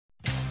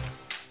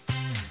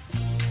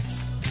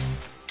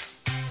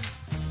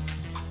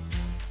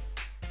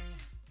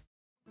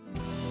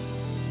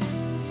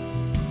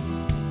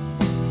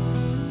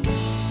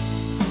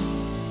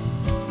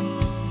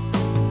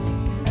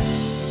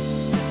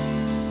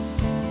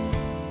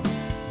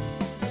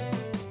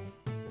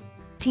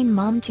Teen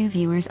Mom 2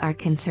 viewers are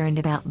concerned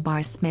about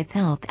Bar Smith's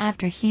health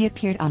after he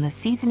appeared on a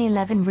season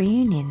 11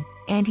 reunion,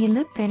 and he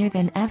looked thinner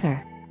than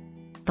ever.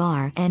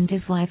 Bar and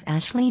his wife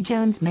Ashley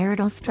Jones'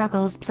 marital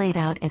struggles played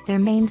out as their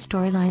main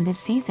storyline this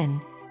season.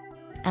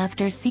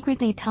 After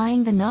secretly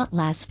tying the knot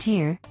last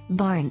year,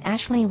 Bar and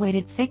Ashley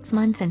waited 6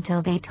 months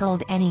until they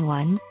told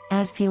anyone,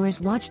 as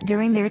viewers watched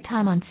during their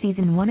time on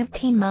Season 1 of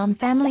Teen Mom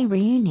Family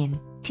Reunion,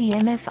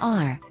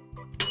 TMFR.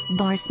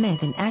 Bar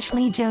Smith and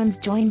Ashley Jones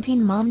joined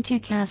Teen Mom 2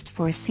 cast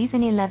for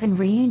Season 11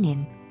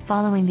 Reunion.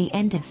 Following the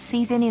end of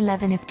Season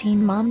 11 of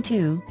Teen Mom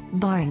 2,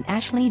 Bar and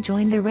Ashley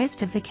joined the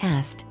rest of the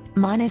cast,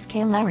 minus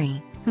Kay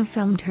Lowry, who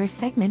filmed her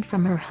segment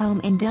from her home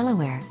in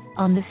Delaware,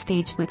 on the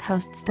stage with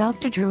hosts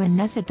Dr. Drew and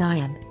Nessa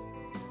Diab.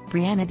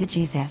 Brianna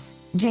DeJesus,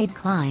 Jade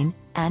Klein,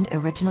 and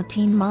original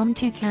Teen Mom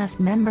 2 cast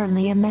member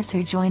Leah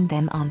Messer joined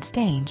them on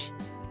stage.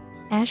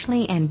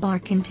 Ashley and Bar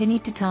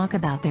continued to talk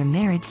about their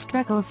marriage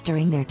struggles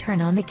during their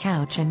turn on the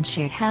couch and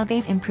shared how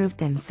they've improved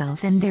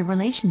themselves in their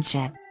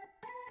relationship.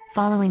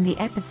 Following the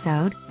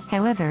episode,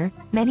 however,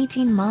 many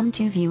Teen Mom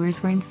 2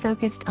 viewers weren't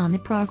focused on the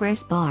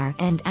progress Bar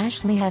and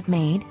Ashley have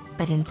made,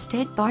 but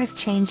instead Bar's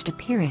changed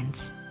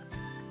appearance.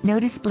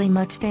 Noticeably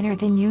much thinner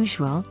than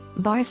usual,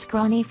 Bar's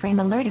scrawny frame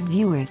alerted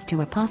viewers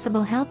to a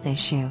possible health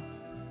issue.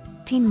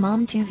 Teen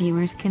Mom 2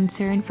 viewers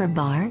concerned for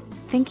Bar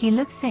think he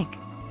looks sick.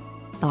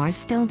 Bar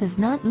still does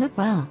not look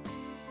well.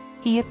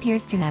 He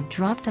appears to have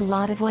dropped a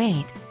lot of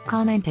weight,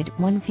 commented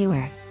one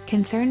viewer,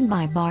 concerned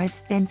by Bar's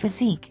thin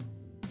physique.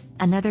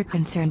 Another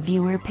concerned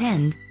viewer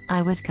penned,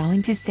 "I was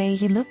going to say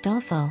he looked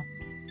awful.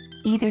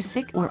 Either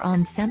sick or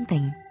on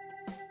something.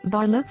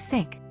 Bar looks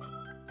sick.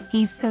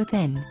 He's so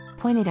thin,"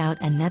 pointed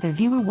out another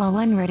viewer, while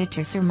one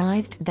Redditor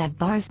surmised that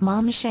Bar's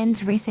mom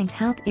Shen's recent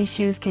health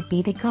issues could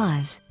be the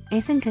cause.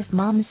 "Isn't his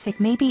mom sick?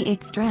 Maybe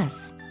it's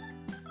stress."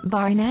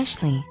 Bar and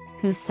Ashley,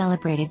 who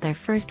celebrated their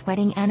first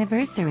wedding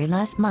anniversary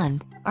last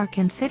month, are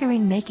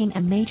considering making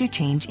a major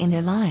change in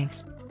their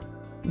lives.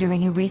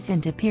 During a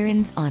recent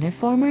appearance on a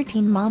former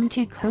Teen Mom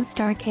 2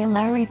 co-star Kay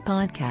Lowry's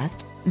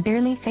podcast,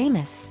 Barely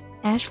Famous,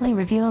 Ashley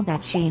revealed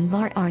that she and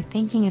Bar are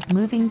thinking of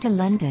moving to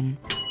London.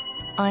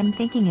 "I'm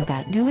thinking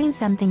about doing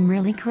something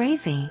really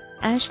crazy,"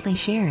 Ashley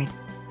shared.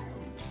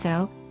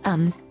 "So,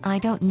 I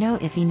don't know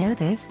if you know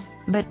this,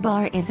 but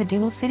Bar is a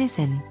dual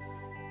citizen.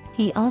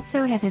 He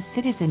also has his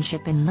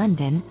citizenship in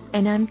London,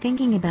 and I'm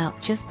thinking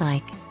about just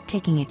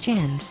taking a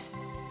chance.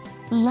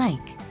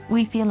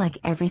 We feel like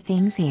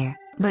everything's here,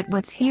 but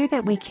what's here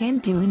that we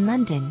can't do in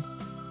London?"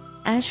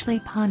 Ashley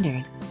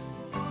pondered.